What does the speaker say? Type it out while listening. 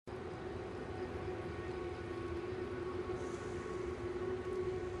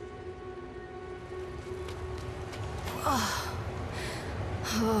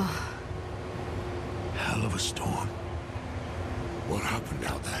Hell of a storm. What happened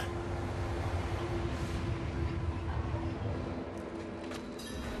out there?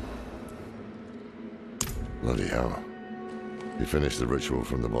 Bloody hell. You finished the ritual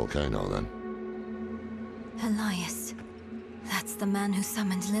from the volcano, then? Elias. That's the man who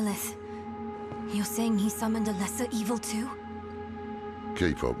summoned Lilith. You're saying he summoned a lesser evil too?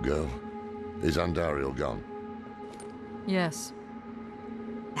 Keep up, girl. Is Andariel gone? Yes.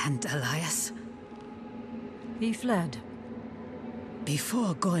 And Elias? He fled.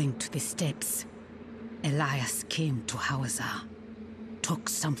 Before going to the steps, Elias came to Hawazar, took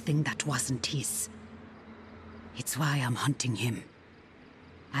something that wasn't his. It's why I'm hunting him.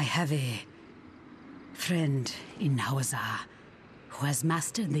 I have a friend in Hawazar who has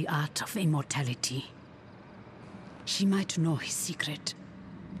mastered the art of immortality. She might know his secret.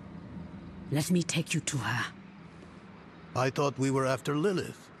 Let me take you to her. I thought we were after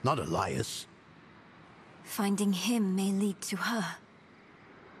Lilith, not Elias. Finding him may lead to her.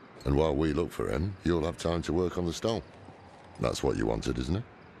 And while we look for him, you'll have time to work on the stone. That's what you wanted, isn't it?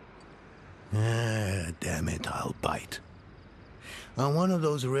 Ah, damn it, I'll bite. On one of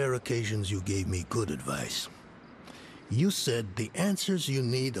those rare occasions you gave me good advice. You said the answers you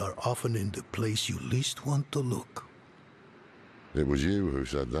need are often in the place you least want to look. It was you who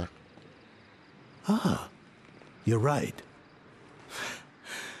said that. Ah, you're right.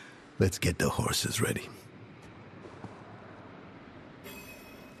 Let's get the horses ready.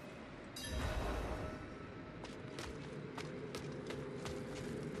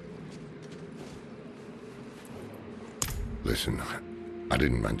 Listen, I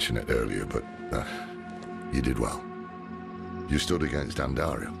didn't mention it earlier, but you did well. You stood against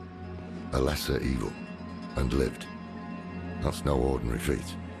Andariel, a lesser evil, and lived. That's no ordinary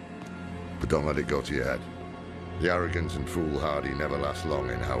feat. But don't let it go to your head. The arrogance and foolhardy never last long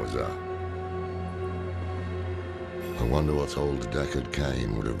in Hawazar. I wonder what old Deckard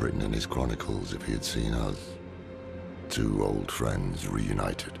Cain would have written in his chronicles if he had seen us. Two old friends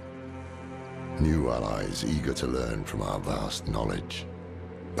reunited. New allies eager to learn from our vast knowledge.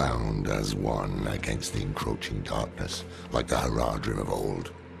 Bound as one against the encroaching darkness, like the Haradrim of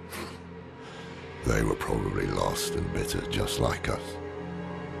old. They were probably lost and bitter, just like us.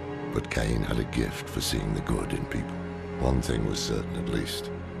 But Cain had a gift for seeing the good in people. One thing was certain, at least.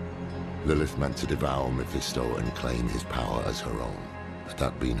 Lilith meant to devour Mephisto and claim his power as her own. Had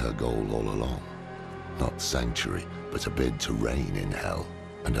that been her goal all along? Not sanctuary, but a bid to reign in hell.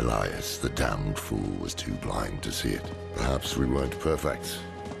 And Elias, the damned fool, was too blind to see it. Perhaps we weren't perfect,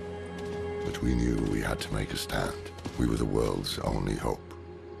 but we knew we had to make a stand. We were the world's only hope.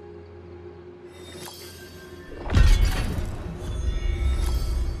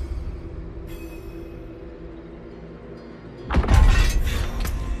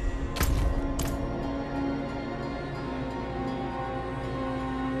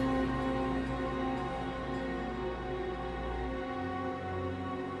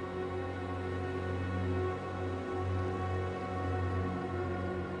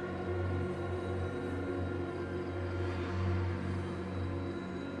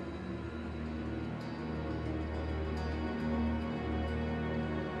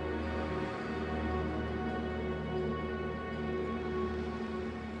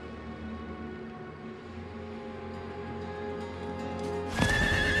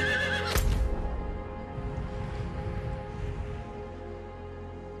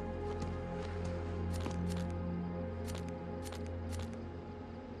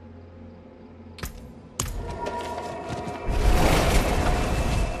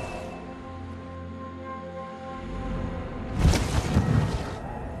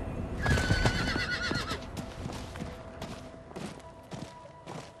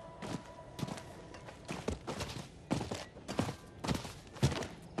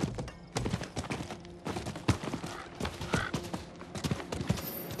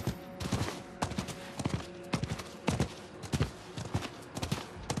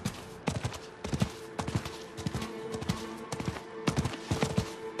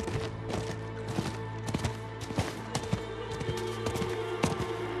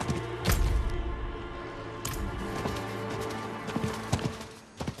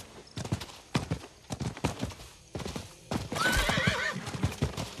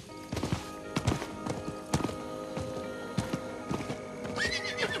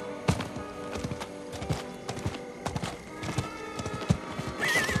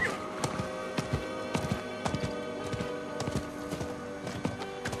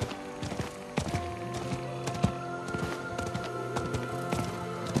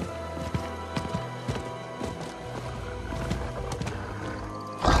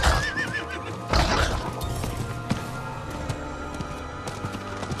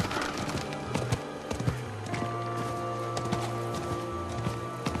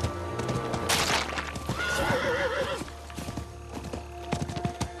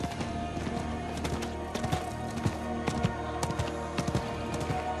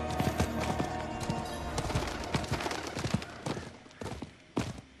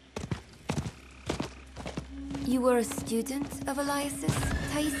 You were a student of Elias's,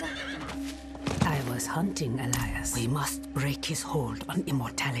 Thaisa? I was hunting Elias. We must break his hold on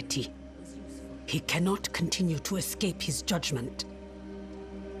immortality. He cannot continue to escape his judgment.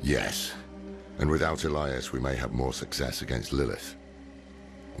 Yes. And without Elias, we may have more success against Lilith.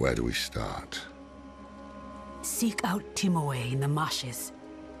 Where do we start? Seek out Timoe in the marshes.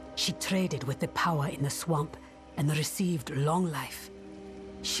 She traded with the power in the swamp and received long life.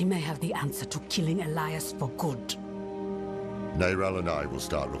 She may have the answer to killing Elias for good. Neyral and I will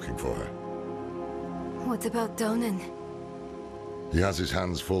start looking for her. What about Donan? He has his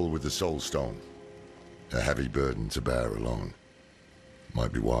hands full with the Soul Stone. A heavy burden to bear alone.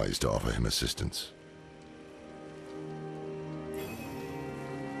 Might be wise to offer him assistance.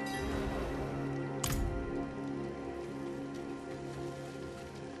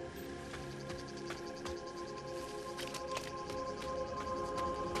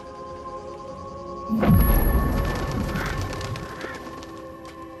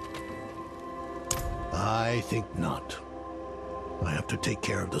 I think not. I have to take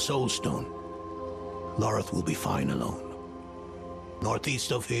care of the Soul Stone. Lorith will be fine alone.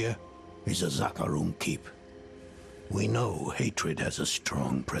 Northeast of here is a Zakarum keep. We know hatred has a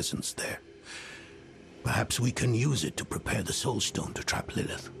strong presence there. Perhaps we can use it to prepare the Soul Stone to trap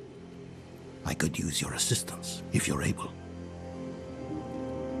Lilith. I could use your assistance, if you're able.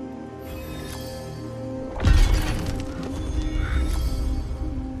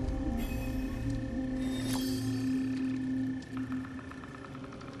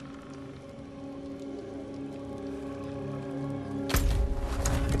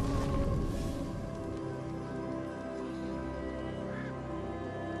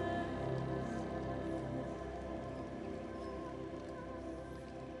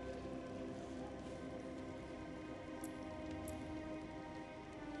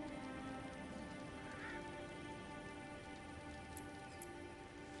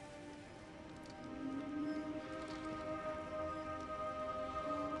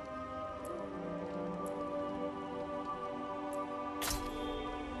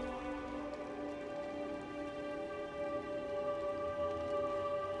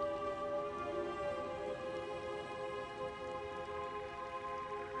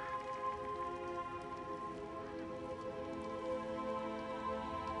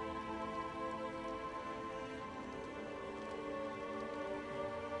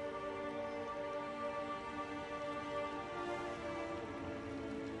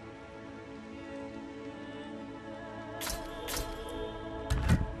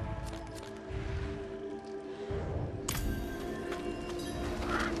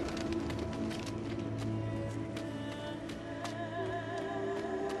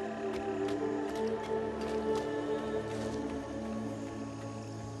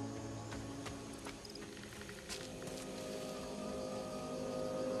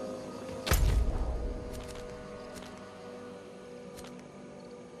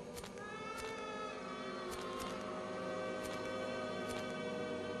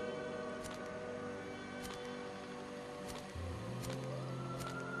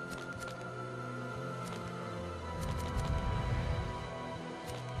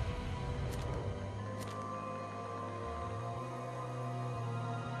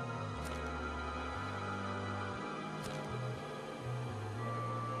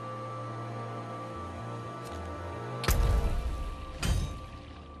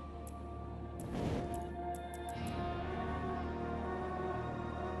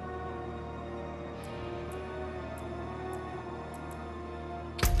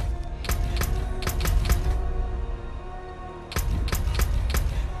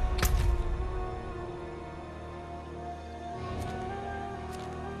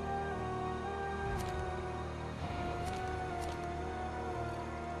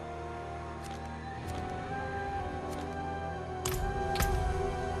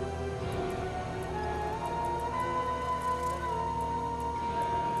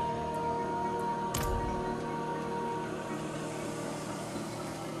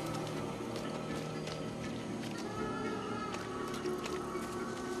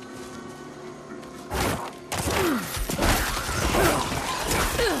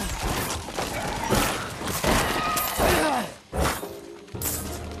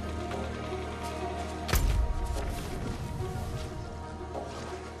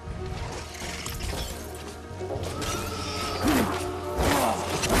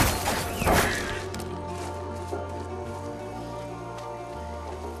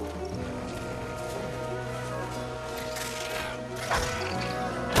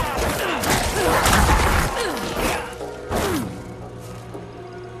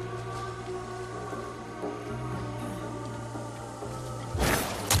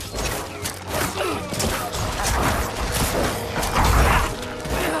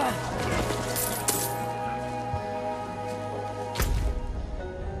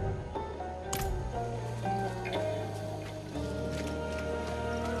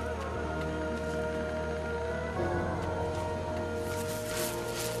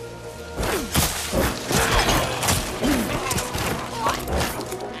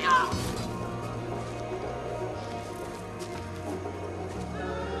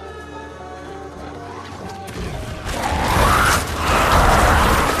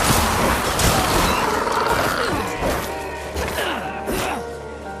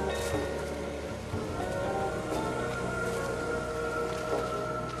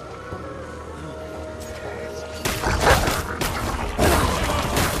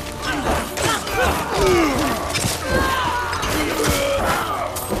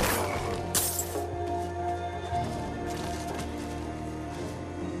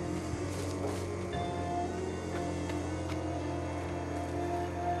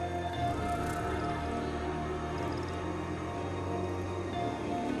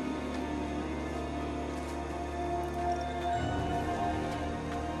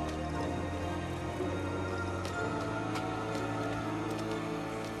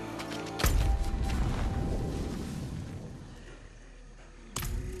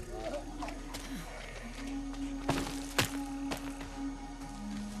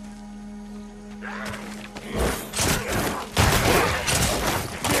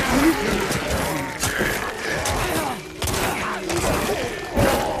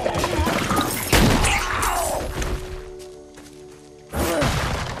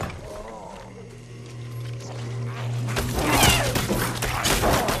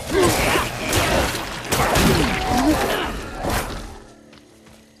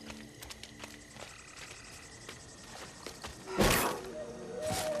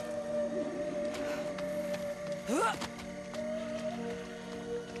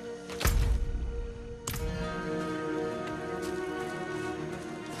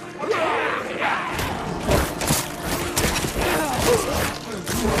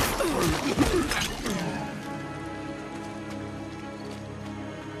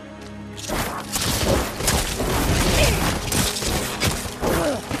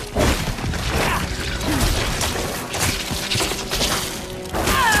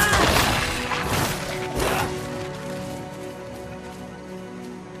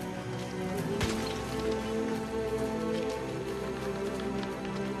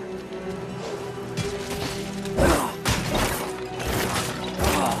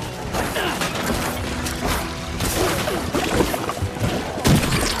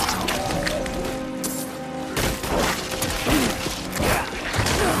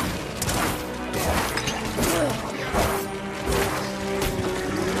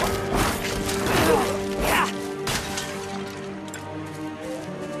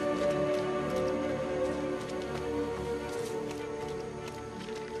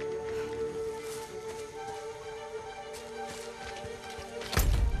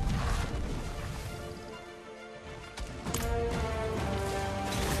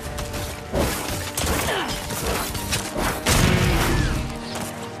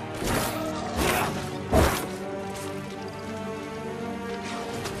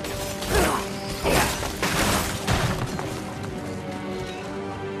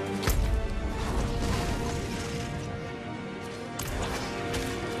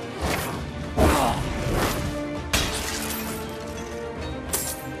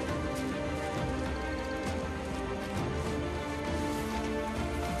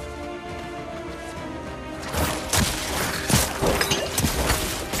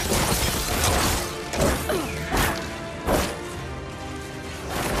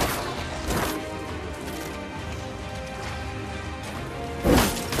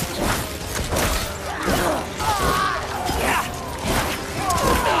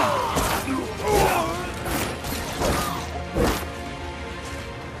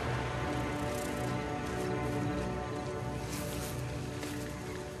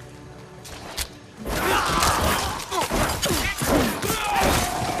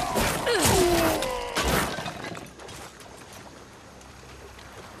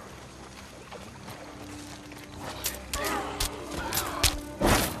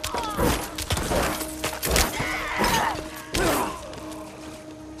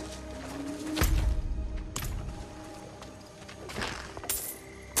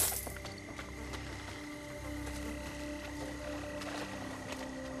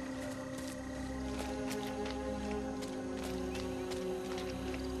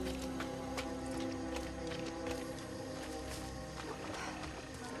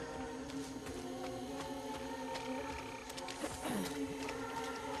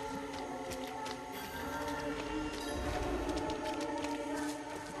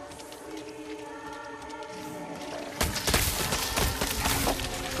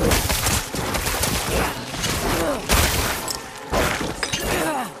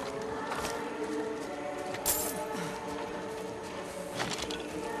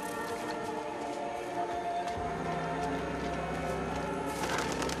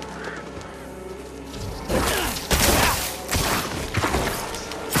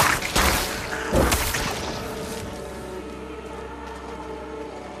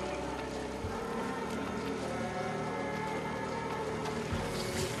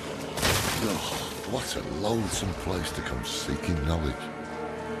 What a loathsome place to come seeking knowledge.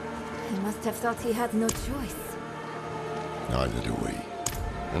 He must have thought he had no choice. Neither do we.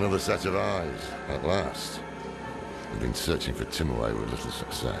 Another set of eyes, at last. We've been searching for Timaway with little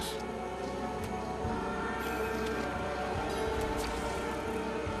success.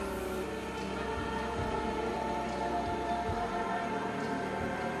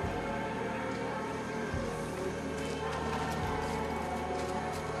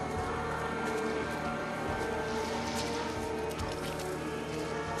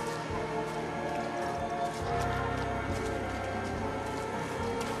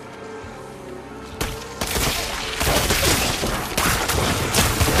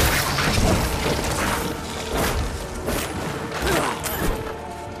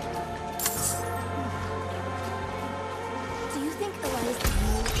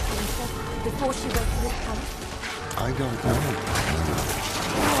 Before she went to this palace? I don't know.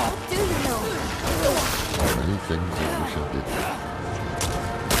 What do you know? Many things I wish I did.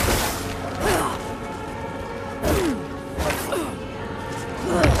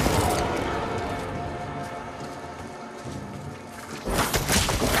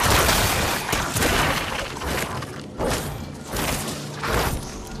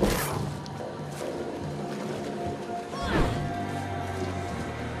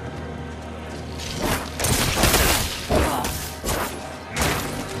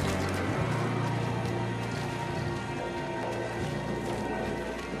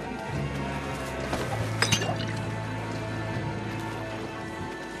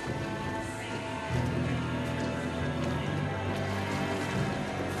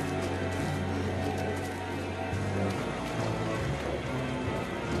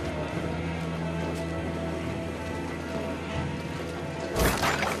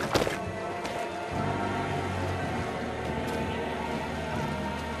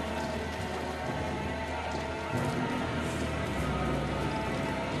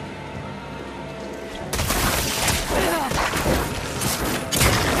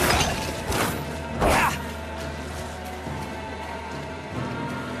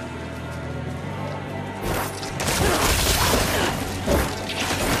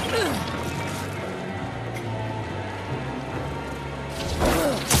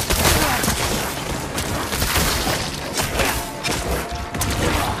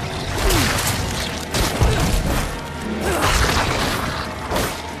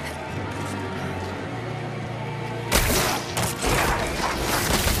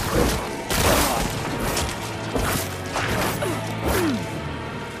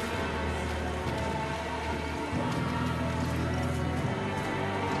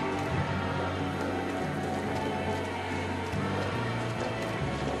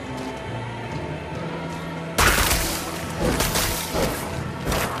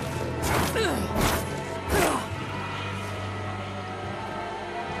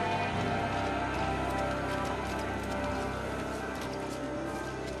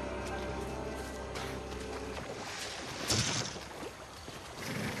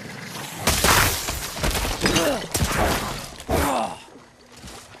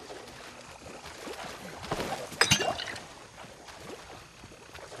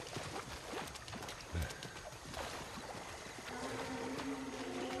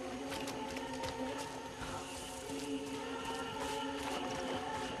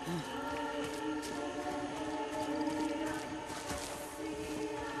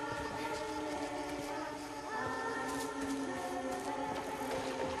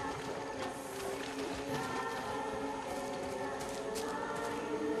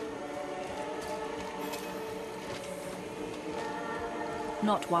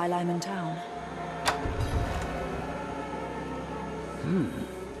 Not while I'm in town.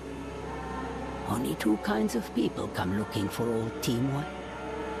 Only two kinds of people come looking for old Timor.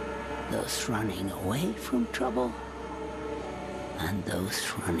 Those running away from trouble, and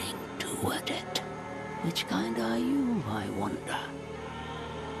those running toward it. Which kind are you, I wonder?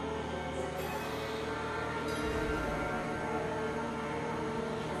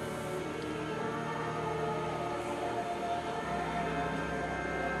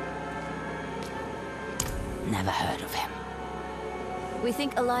 Never heard of him. We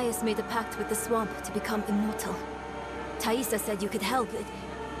think Elias made a pact with the swamp to become immortal. Thaisa said you could help it.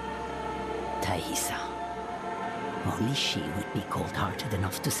 Thaisa. Only she would be cold-hearted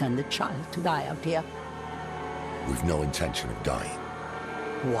enough to send a child to die out here. We've no intention of dying.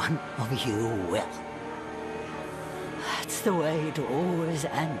 One of you will. That's the way it always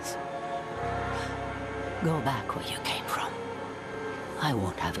ends. Go back where you came from. I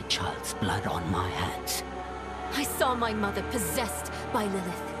won't have a child's blood on my hands. I saw my mother possessed by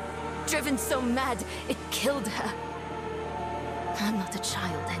Lilith. driven so mad, it killed her. I'm not a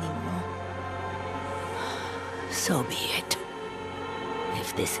child anymore. So be it.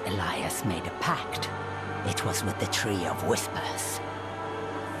 If this Elias made a pact, it was with the Tree of Whispers.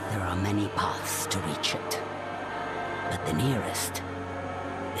 There are many paths to reach it, but the nearest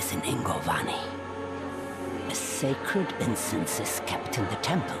is in Ingovani. A sacred incense is kept in the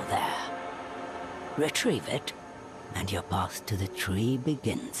temple there. Retrieve it, and your path to the tree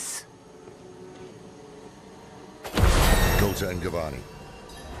begins. Go to Ngavani.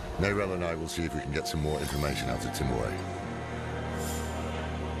 Nerel and I will see if we can get some more information out of Timur.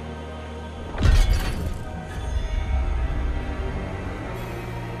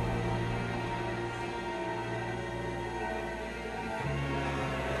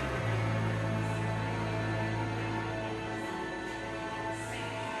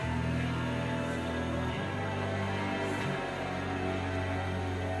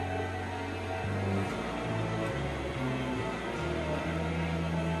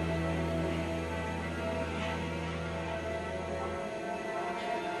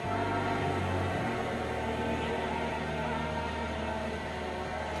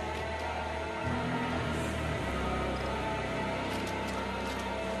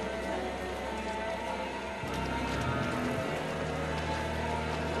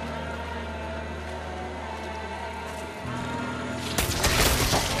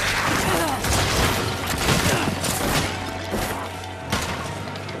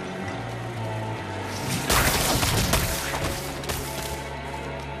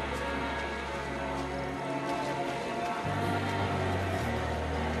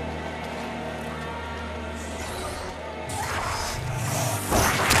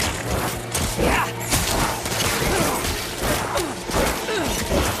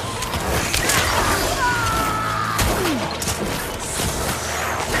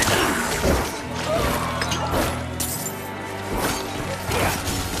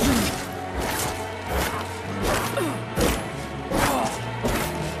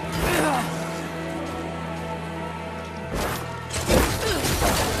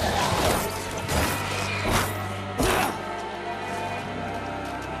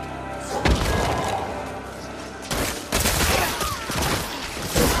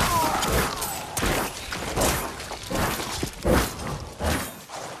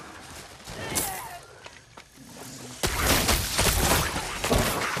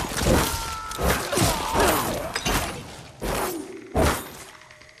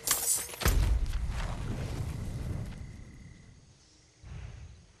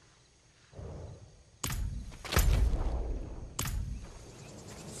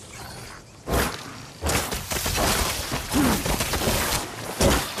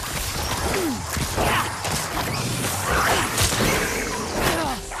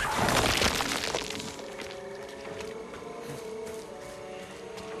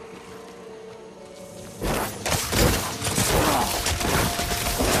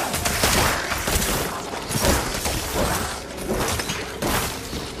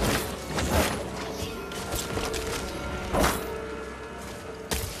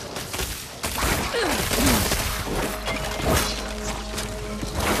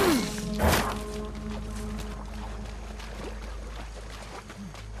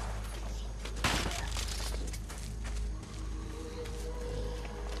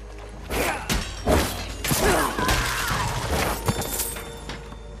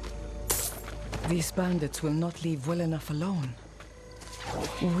 These bandits will not leave well enough alone.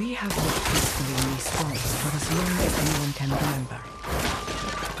 We have lived peacefully in these swamps for as long as anyone can remember.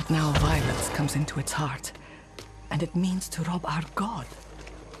 But now violence comes into its heart, and it means to rob our god.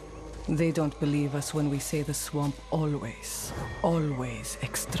 They don't believe us when we say the swamp always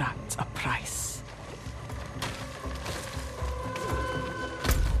extracts a price.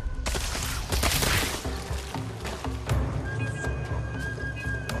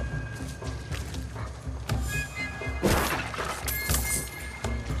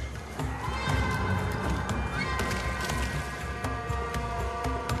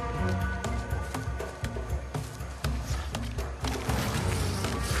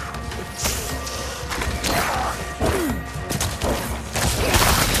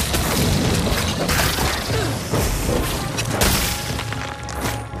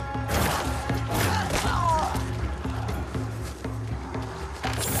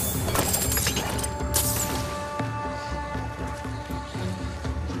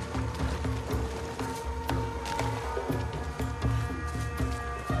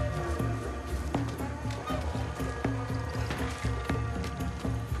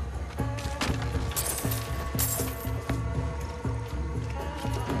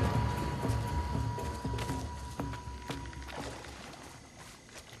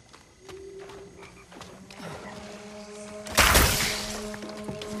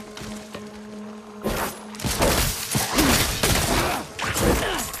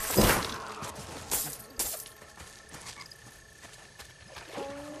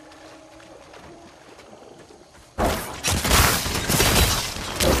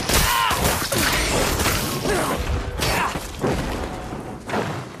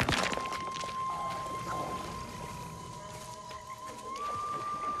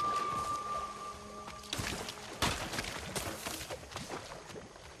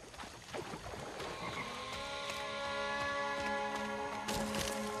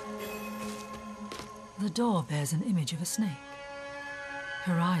 door bears an image of a snake.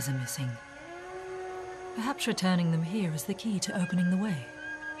 Her eyes are missing. Perhaps returning them here is the key to opening the way.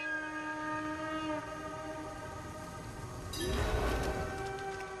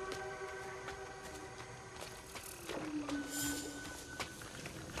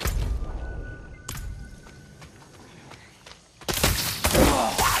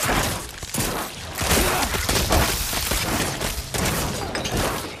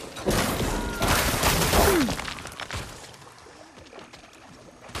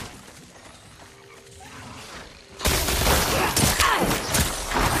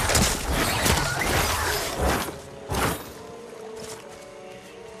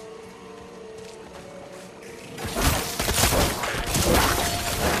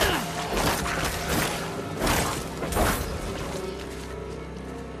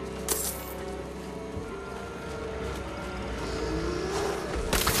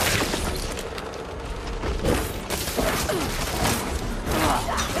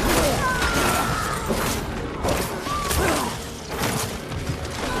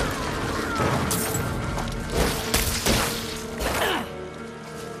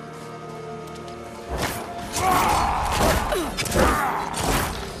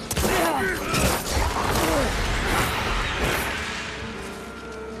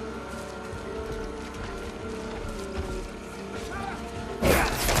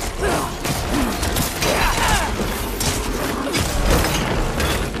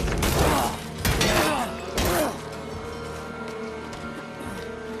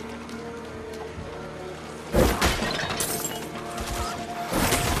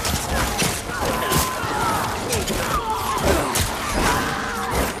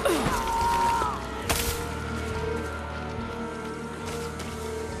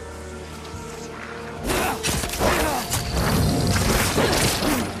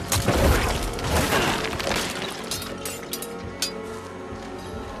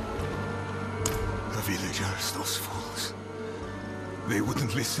 Those fools. They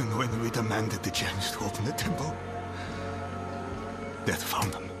wouldn't listen when we demanded the gems to open the temple. Death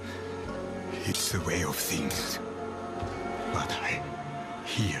found them. It's the way of things. But I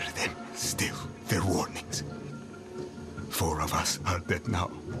hear them still, their warnings. 4 of us are dead now.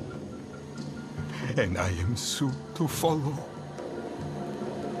 And I am soon to follow.